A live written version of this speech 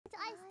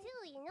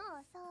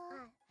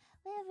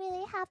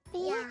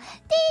happy. Yeah.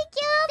 Thank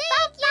you,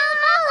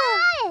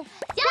 Bye.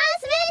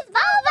 Jasmine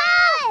Baba!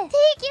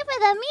 Thank you for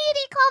the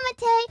meaty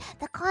commentary.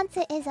 The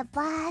concert is a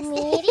blast.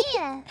 Meaty?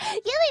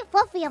 You mean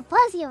fluffy and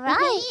fuzzy,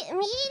 right?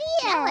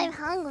 Meaty? Now I'm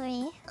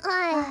hungry.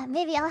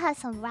 Maybe I'll have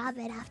some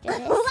rabbit after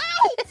this. What?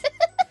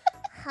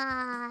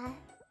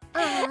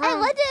 I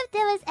wonder if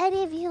there was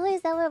any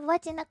viewers that were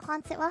watching the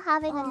concert while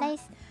having a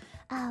nice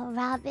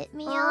rabbit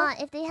meal.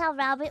 If they have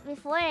rabbit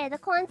before the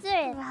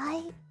concert.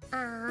 Right?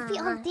 Be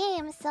on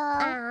theme, so...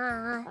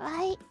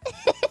 right?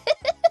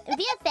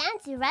 Be a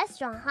fancy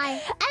restaurant, hi.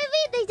 I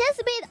mean, they just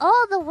made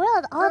all the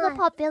world, all the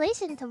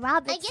population to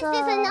rabbits. I guess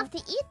there's enough to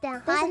eat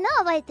then, There's hi.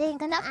 enough, I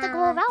think. Enough to go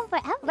around for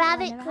everyone.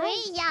 Rabbit right? curry?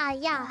 Yeah.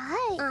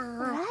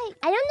 Right.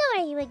 I don't know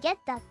where you would get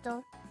that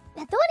though.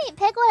 I don't eat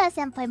pekolive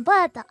senpai,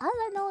 but the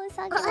other no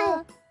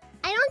USAGI.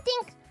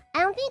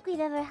 I don't think we've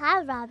ever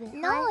had rabbit.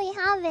 No, we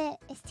haven't.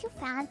 It's too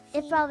fancy.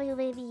 It probably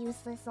would be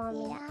useless on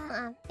me.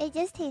 Yeah. It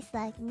just tastes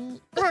like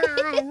meat.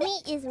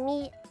 Meat is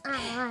meat.